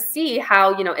start to see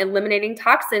how, eliminating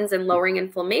toxins and lowering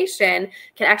inflammation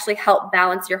can actually help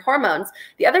balance your hormones.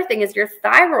 The other thing is your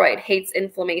thyroid hates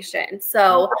inflammation.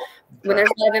 So when there's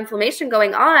a lot of inflammation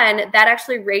going on, that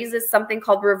actually raises something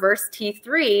called reverse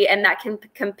T3, and that can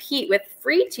compete with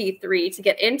free T3 to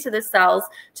get into the cells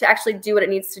to actually do what it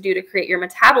needs to do to create your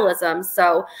metabolism.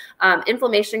 So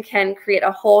inflammation can create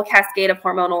a whole cascade of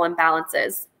hormonal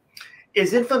imbalances.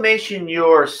 Is inflammation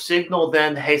your signal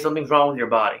then, hey, something's wrong with your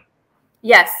body?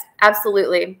 Yes,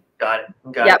 absolutely. Got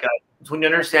it. So when you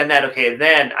understand that, okay,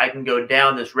 then I can go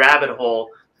down this rabbit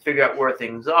hole, figure out where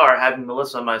things are, having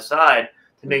Melissa on my side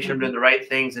to make sure I'm doing the right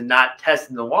things and not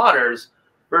testing the waters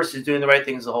versus doing the right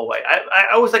things the whole way.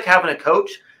 I always like having a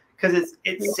coach because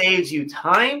it saves you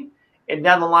time, and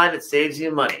down the line it saves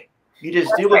you money. You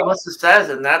just do what Melissa says,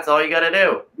 and that's all you got to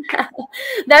do.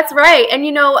 That's right. And,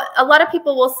 a lot of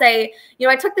people will say,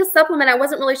 I took this supplement. I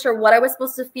wasn't really sure what I was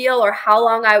supposed to feel or how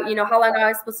long I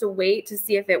was supposed to wait to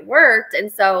see if it worked.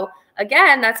 And so,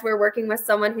 again, that's where working with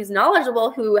someone who's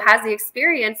knowledgeable, who has the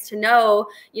experience to know,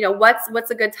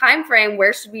 what's a good time frame,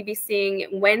 where should we be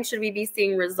seeing, when should we be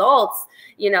seeing results,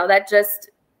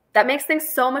 that makes things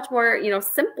so much more,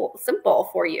 simple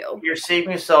for you. You're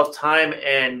saving yourself time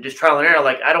and just trial and error.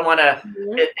 Like, I don't want to,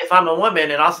 if I'm a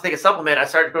woman and also take a supplement, I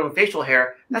started growing facial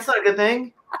hair. That's not a good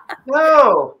thing.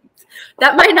 No.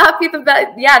 That might not be the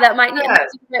best. Yeah, that might not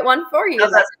be the right one for you.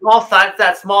 That small side,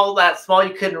 that small,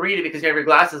 you couldn't read it because you have your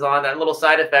glasses on, that little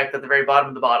side effect at the very bottom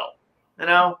of the bottle.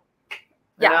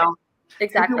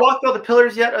 Exactly. Have you walked through the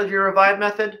pillars yet of your Revive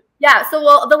method? Yeah. So,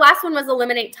 the last one was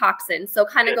eliminate toxins. So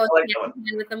kind of goes hand in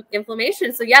hand with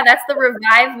inflammation. So yeah, that's the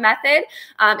Revive method.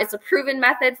 It's a proven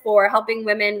method for helping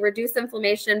women reduce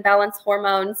inflammation, balance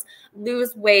hormones,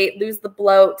 lose weight, lose the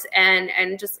bloat,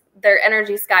 and just their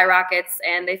energy skyrockets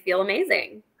and they feel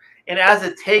amazing. And as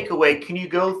a takeaway, can you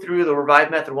go through the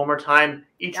Revive method one more time?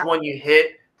 Each one you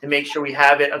hit to make sure we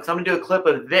have it. So I'm going to do a clip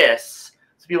of this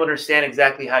so people understand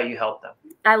exactly how you help them.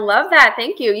 I love that.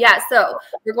 Thank you. Yeah. So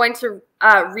we're going to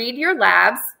read your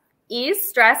labs, ease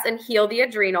stress and heal the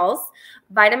adrenals,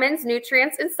 vitamins,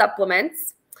 nutrients, and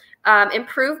supplements,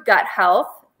 improve gut health,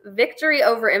 victory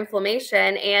over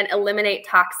inflammation, and eliminate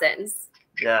toxins.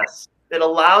 Yes. It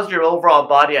allows your overall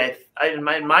body, in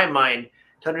my mind,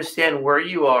 to understand where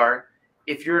you are.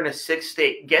 If you're in a sick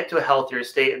state, get to a healthier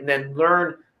state, and then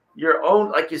learn your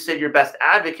own, like you said, your best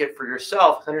advocate for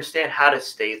yourself to understand how to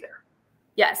stay there.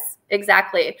 Yes,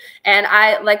 exactly. And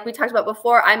like we talked about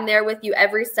before, I'm there with you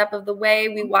every step of the way.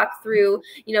 We walk through,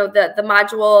 the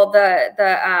module,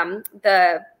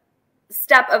 the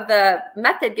step of the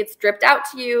method gets dripped out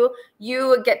to you.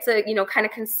 You get to, kind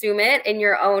of consume it in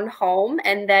your own home.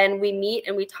 And then we meet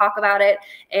and we talk about it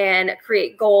and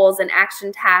create goals and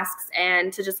action tasks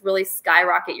and to just really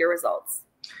skyrocket your results.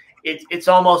 It's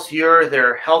almost you're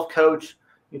their health coach,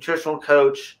 nutritional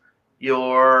coach,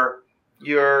 your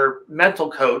mental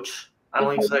coach. I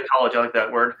don't like psychology, I like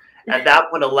that word. At that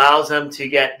point, allows them to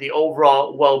get the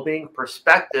overall well-being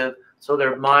perspective, so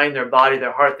their mind, their body,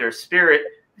 their heart, their spirit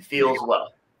feels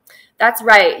well. That's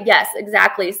right. Yes,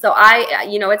 exactly. So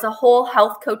it's a whole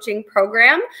health coaching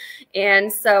program,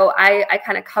 and so I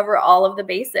kind of cover all of the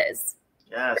bases.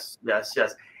 Yes.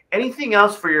 Anything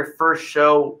else for your first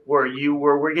show where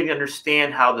we're getting to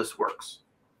understand how this works?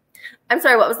 I'm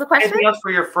sorry, what was the question? Anything else for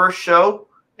your first show?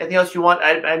 Anything else you want?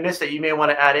 I missed that you may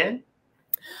want to add in.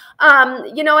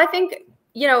 I think,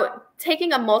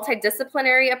 taking a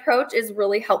multidisciplinary approach is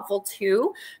really helpful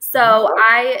too. So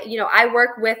I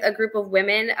work with a group of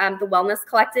women, the Wellness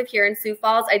Collective here in Sioux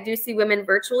Falls. I do see women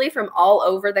virtually from all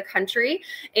over the country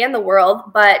and the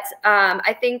world. But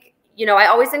I think, I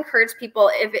always encourage people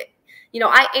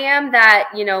I am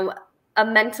that, a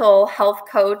mental health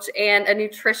coach and a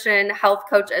nutrition health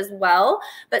coach as well.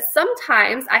 But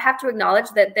sometimes I have to acknowledge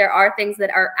that there are things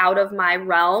that are out of my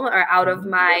realm or out of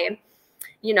my,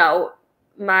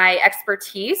 my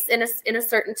expertise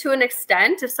to an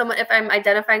extent. If I'm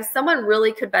identifying someone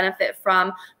really could benefit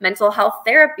from mental health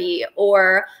therapy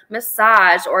or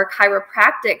massage or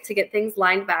chiropractic to get things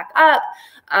lined back up,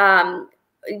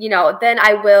 then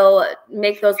I will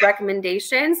make those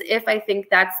recommendations if I think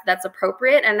that's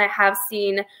appropriate. And I have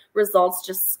seen results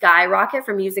just skyrocket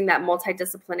from using that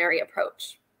multidisciplinary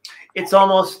approach. It's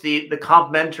almost the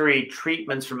complementary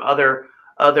treatments from other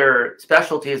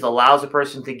specialties allows a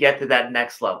person to get to that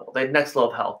next level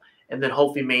of health, and then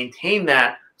hopefully maintain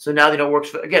that. So now they know works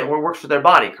for their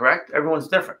body, correct? Everyone's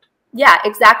different. Yeah,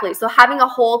 exactly. So having a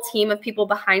whole team of people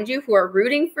behind you who are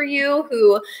rooting for you,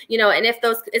 who, and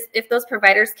if those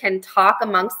providers can talk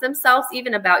amongst themselves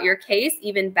even about your case,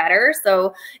 even better.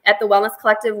 So at the Wellness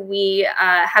Collective, we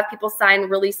have people sign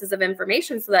releases of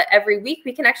information so that every week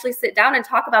we can actually sit down and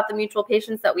talk about the mutual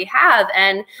patients that we have.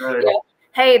 And,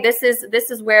 hey, this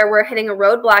is where we're hitting a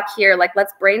roadblock here. Like,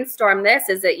 let's brainstorm this.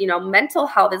 Is it, mental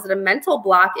health? Is it a mental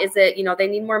block? Is it, they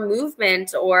need more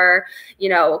movement or,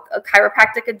 a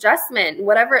chiropractic adjustment,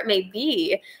 whatever it may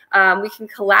be. We can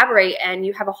collaborate and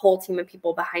you have a whole team of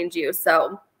people behind you.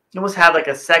 So you almost have like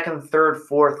a second, third,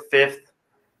 fourth, fifth.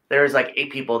 There's like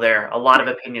 8 people there, a lot of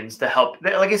opinions to help.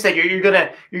 Like I said, you're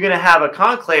gonna have a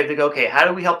conclave to go, okay, how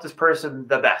do we help this person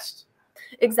the best?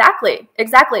 Exactly.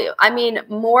 I mean,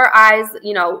 more eyes,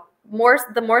 the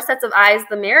more sets of eyes,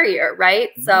 the merrier, right?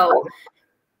 So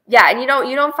yeah, and you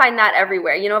don't find that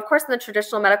everywhere. Of course, in the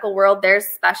traditional medical world, there's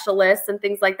specialists and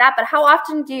things like that. But how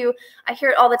often I hear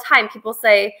it all the time. People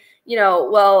say,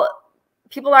 well,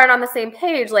 people aren't on the same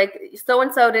page. Like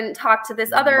so-and-so didn't talk to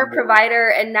this other provider.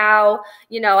 And now,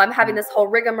 you know, I'm having this whole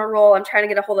rigmarole. I'm trying to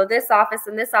get a hold of this office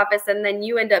and this office. And then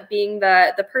you end up being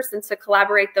the person to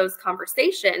collaborate those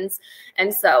conversations.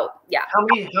 And so, yeah.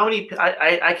 How many,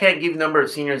 I can't give the number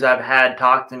of seniors I've had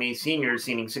talk to me, seniors,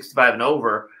 seeing 65 and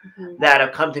over, that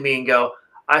have come to me and go,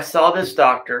 I saw this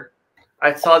doctor.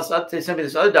 I saw this, sent me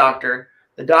this other doctor.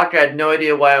 The doctor had no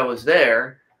idea why I was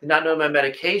there, did not know my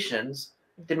medications.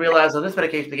 Didn't realize on this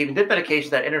medication, they gave me this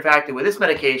medication that interacted with this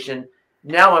medication.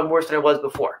 Now I'm worse than I was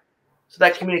before. So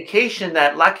that communication,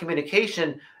 that lack of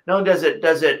communication, not only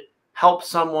does it help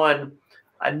someone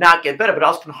not get better, but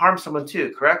also can harm someone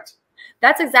too, correct?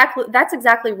 That's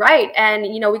exactly right. And,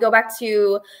 you know, we go back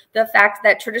to the fact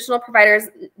that traditional providers,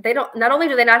 not only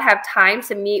do they not have time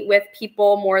to meet with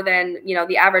people more than, you know,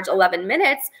 the average 11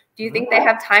 minutes, do you think they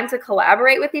have time to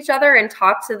collaborate with each other and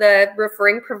talk to the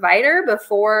referring provider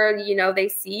before, you know, they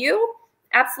see you?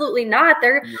 Absolutely not.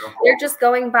 They're just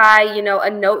going by, you know, a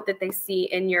note that they see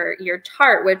in your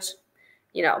chart, which,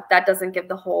 you know, that doesn't give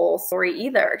the whole story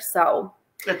either. So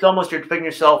it's almost you're putting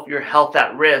your health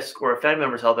at risk, or a family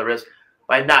member's health at risk,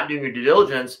 by not doing your due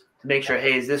diligence to make sure,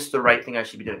 hey, is this the right thing I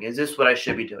should be doing? Is this what I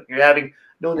should be doing? You're having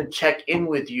no one to check in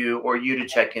with you or you to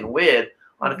check in with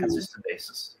on a consistent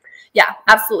basis. Yeah,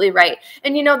 absolutely right.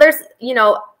 And, you know, there's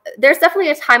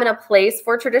definitely a time and a place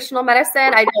for traditional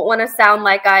medicine. I don't want to sound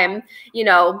like I'm, you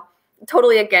know,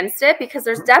 totally against it, because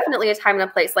there's definitely a time and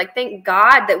a place. Like, thank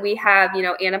God that we have, you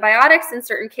know, antibiotics in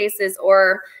certain cases,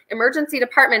 or emergency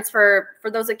departments for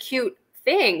those acute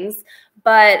things.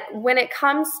 But when it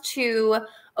comes to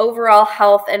overall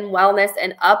health and wellness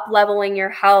and up leveling your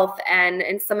health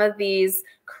and some of these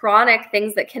chronic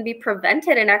things that can be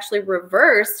prevented and actually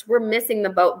reversed, we're missing the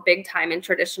boat big time in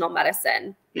traditional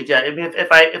medicine. Yeah, I mean,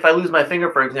 if I lose my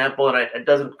finger, for example, and it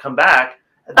doesn't come back,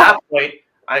 at that point,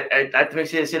 I have to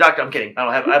say, doctor, I'm kidding.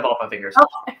 I have all my fingers.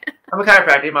 Okay. I'm a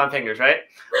chiropractor, I have fingers, right?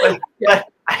 But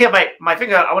I have my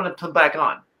finger, I want to put back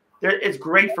on. It's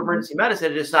great for emergency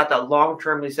medicine. It's just not that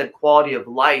long-term, they said, quality of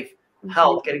life,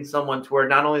 health, getting someone to where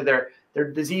not only their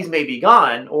disease may be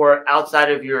gone or outside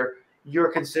of your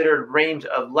considered range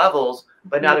of levels,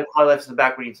 but now their quality of life is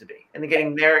back where it needs to be. And then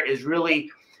getting there is really,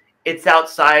 it's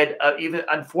outside of, even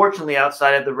unfortunately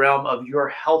outside of the realm of your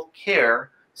health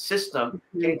care system.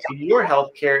 Getting to your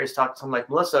health care is talking to someone like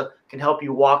Melissa can help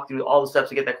you walk through all the steps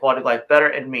to get that quality of life better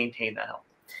and maintain that health.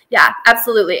 Yeah,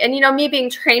 absolutely. And, you know, me being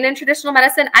trained in traditional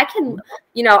medicine, I can,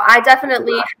 you know, I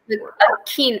definitely have a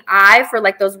keen eye for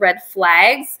like those red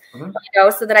flags, you know,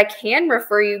 so that I can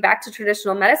refer you back to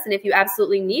traditional medicine if you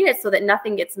absolutely need it, so that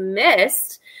nothing gets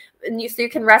missed. And so you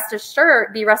can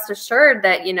be rest assured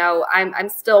that, you know, I'm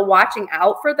still watching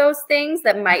out for those things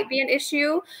that might be an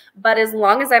issue. But as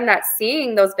long as I'm not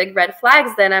seeing those big red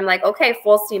flags, then I'm like, okay,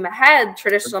 full steam ahead,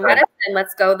 traditional medicine.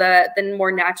 Let's go the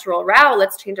more natural route.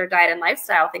 Let's change our diet and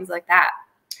lifestyle, things like that.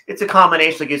 It's a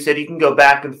combination, like you said. You can go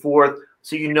back and forth,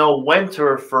 so you know when to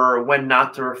refer, when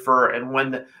not to refer, and when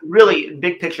the really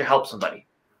big picture helps somebody.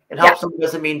 It helps them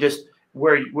doesn't mean just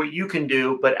what you can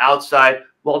do, but outside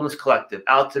Wellness Collective,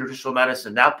 out to traditional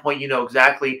medicine. At that point, you know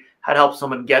exactly how to help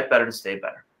someone get better and stay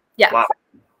better. Yeah. Wow.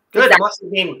 Good.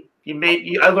 Exactly.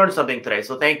 I learned something today,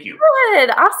 so thank you.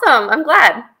 Good. Awesome. I'm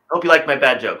glad. I hope you like my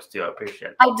bad jokes too. I appreciate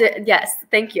it. I did. Yes.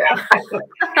 Thank you.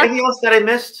 Anything else that I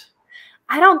missed?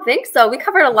 I don't think so. We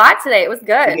covered a lot today. It was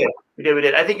good. We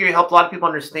did. I think you helped a lot of people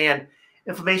understand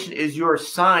inflammation is your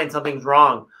sign something's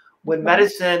wrong. When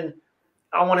medicine,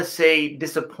 I want to say,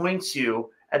 disappoints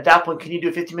you, at that point, can you do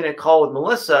a 15-minute call with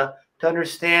Melissa to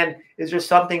understand, is there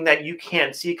something that you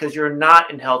can't see because you're not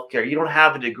in healthcare? You don't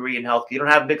have a degree in healthcare. You don't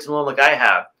have Big Alone like I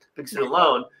have, Big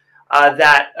Alone,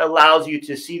 that allows you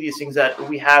to see these things that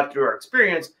we have through our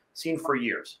experience, seen for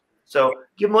years. So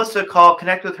give Melissa a call,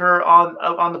 connect with her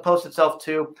on the post itself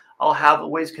too. I'll have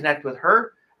ways to connect with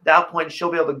her. At that point, she'll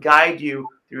be able to guide you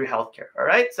through healthcare. All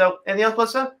right. So anything else,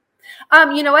 Melissa?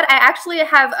 You know what? I actually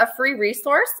have a free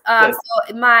resource. So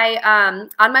on my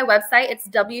website, it's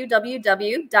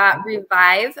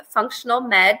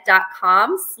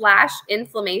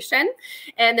www.revivefunctionalmed.com/inflammation.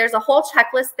 And there's a whole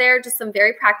checklist there, just some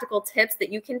very practical tips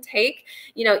that you can take,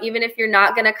 you know, even if you're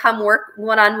not going to come work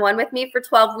one-on-one with me for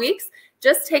 12 weeks,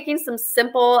 just taking some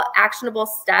simple actionable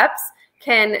steps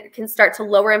can start to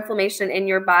lower inflammation in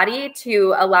your body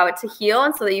to allow it to heal,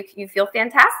 and so that you feel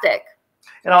fantastic.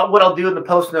 And what I'll do in the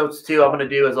post notes too, I'm going to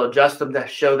do is I'll adjust them to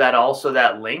show that also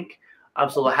that link.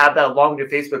 So they'll have that along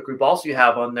with your Facebook group also you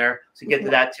have on there. So you get to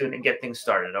that too and get things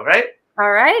started. Okay.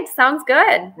 All right. Sounds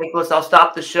good. Nicholas, I'll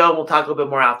stop the show and we'll talk a little bit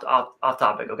more off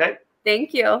topic. Okay.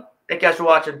 Thank you. Thank you guys for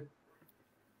watching.